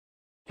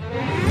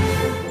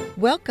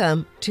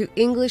Welcome to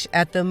English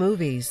at the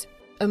Movies,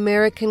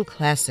 American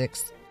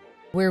Classics,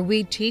 where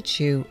we teach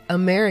you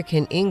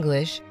American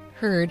English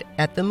heard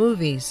at the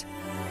movies.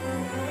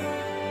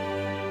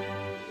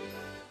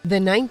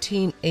 The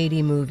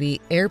 1980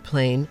 movie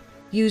Airplane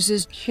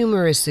uses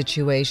humorous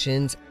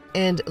situations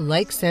and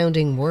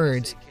like-sounding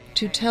words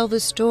to tell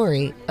the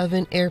story of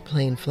an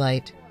airplane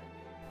flight.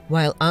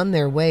 While on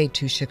their way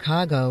to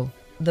Chicago,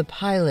 the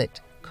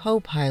pilot,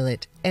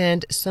 co-pilot,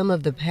 and some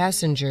of the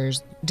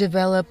passengers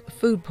develop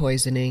food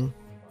poisoning.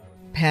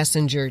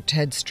 Passenger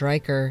Ted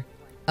Stryker,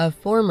 a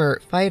former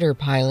fighter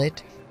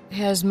pilot,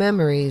 has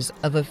memories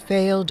of a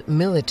failed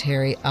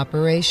military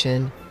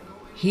operation.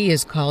 He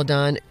is called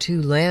on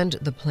to land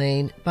the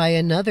plane by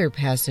another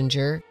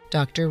passenger,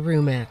 Dr.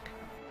 Rumack.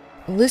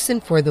 Listen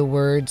for the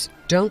words,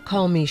 "Don't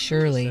call me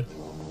Shirley."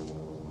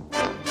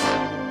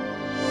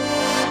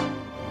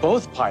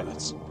 Both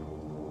pilots.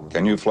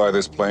 Can you fly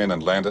this plane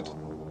and land it?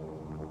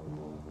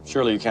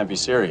 Surely you can't be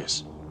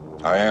serious.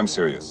 I am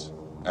serious.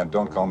 And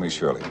don't call me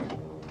Shirley.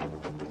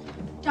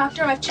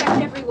 Doctor, I've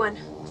checked everyone.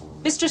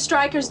 Mr.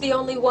 Stryker's the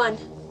only one.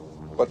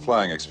 What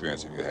flying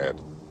experience have you had?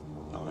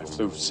 Well, I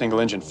flew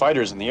single-engine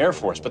fighters in the Air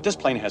Force, but this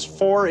plane has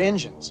 4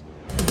 engines.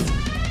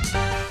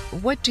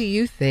 What do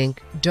you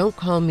think "Don't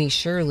call me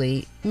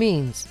Shirley"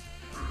 means?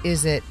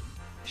 Is it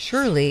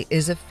Shirley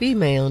is a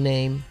female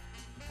name,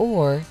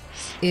 or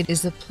it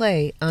is a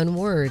play on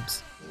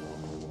words?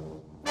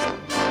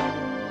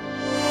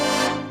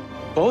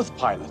 Both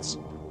pilots.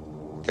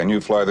 Can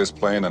you fly this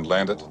plane and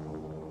land it?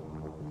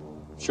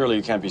 Surely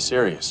you can't be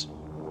serious.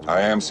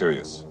 I am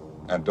serious.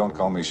 And don't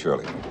call me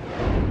Shirley.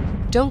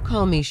 "Don't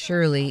Call Me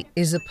Shirley"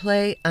 is a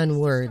play on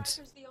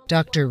words.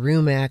 Dr.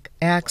 Rumack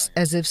acts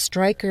as if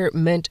Stryker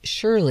meant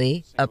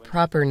Shirley, a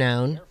proper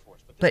noun,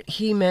 but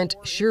he meant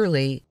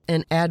Shirley,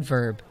 an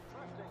adverb.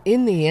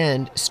 In the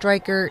end,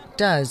 Stryker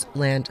does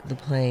land the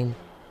plane.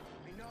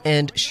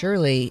 And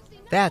surely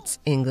that's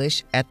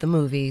English at the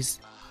movies.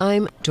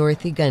 I'm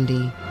Dorothy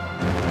Gundy.